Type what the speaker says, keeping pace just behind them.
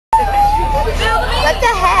What the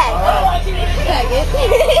heck?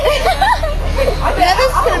 Now this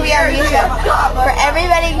is going to be on YouTube for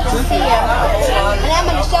everybody to see you. And I'm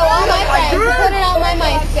going to show all my friends and put it on my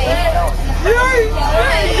MySpace.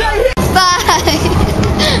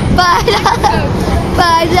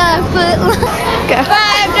 $5 foot long. Go. $5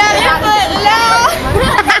 foot long.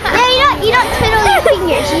 Yeah, you don't twiddle your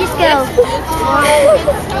fingers. You just go.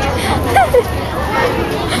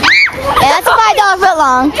 Yeah, that's a $5 foot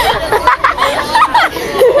long.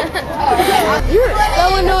 You're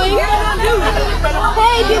so annoying.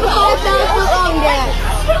 Hey, do the $5 foot long dance.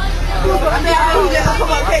 What the heck?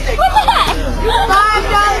 $5.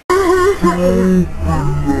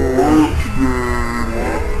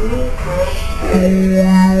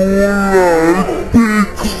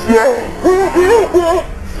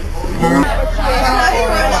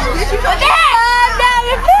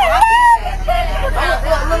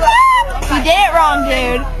 You did it wrong,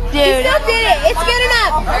 dude. Dude. You still did it. It's good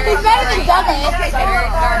enough. It's better than Douglas.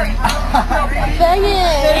 Dang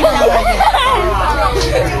it.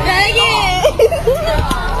 Dang it.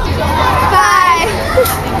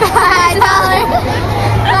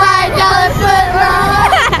 $5 foot long.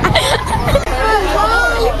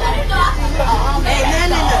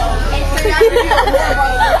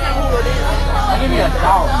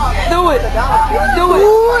 Do it. Do it.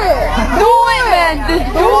 Do it, man. Just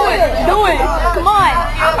do it. Do it. Come on.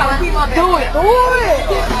 Do it. Do it.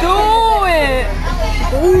 Do it.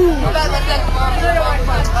 Ooh.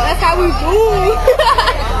 That's how we do it.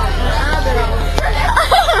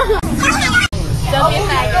 Don't get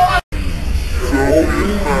mad.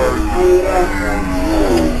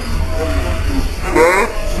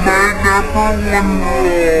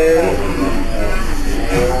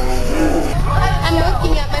 I'm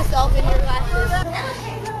looking at myself in your glasses.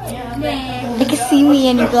 I can see me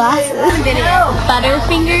in your glasses.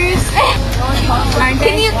 Butterfingers.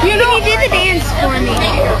 Can you do the dance for me?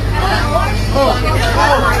 Oh.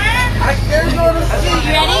 You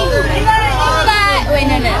ready? Wait,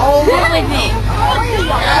 no. Come with me.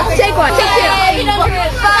 Take one. Take two. $5. You know what's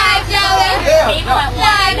last? $5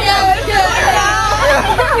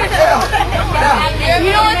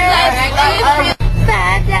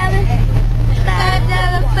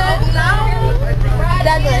 foot long.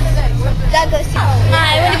 Douglas.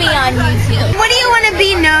 I want to be on YouTube. What do you want to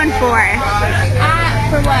be known for?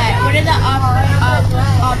 For what? What are the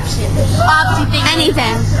options?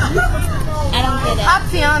 Anything. I don't get it.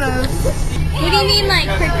 Opcionos. What do you mean, like,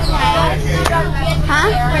 for class? Huh?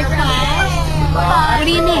 For class? What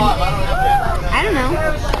do you mean? I don't know.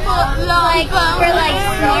 Like, for, like,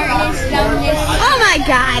 smartness, dumbness. Oh my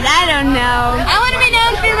god, I don't know. I want to be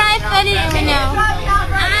known for my funny, I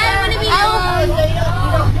want to be known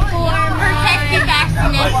for protective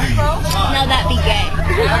vaccines. No, that'd be gay.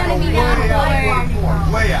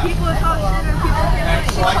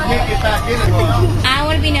 I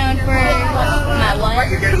want to be known for... I want to be known for my what?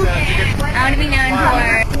 I want to be known for...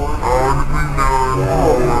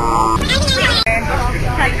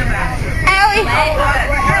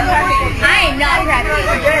 I am not crappy.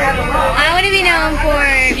 I want to be known for...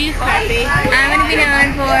 You crappy. I want to be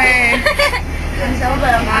known for...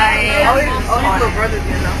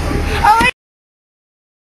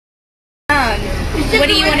 What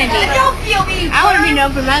do you want to be? I want to be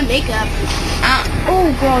known for my makeup.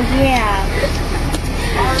 Oh, girl, yeah.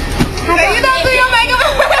 You don't do your makeup?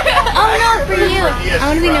 Oh, no, for you. I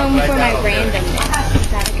want to be known for my randomness. Is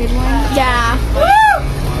that a good one? Yeah. Woo!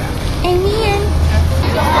 And me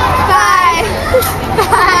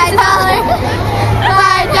 $5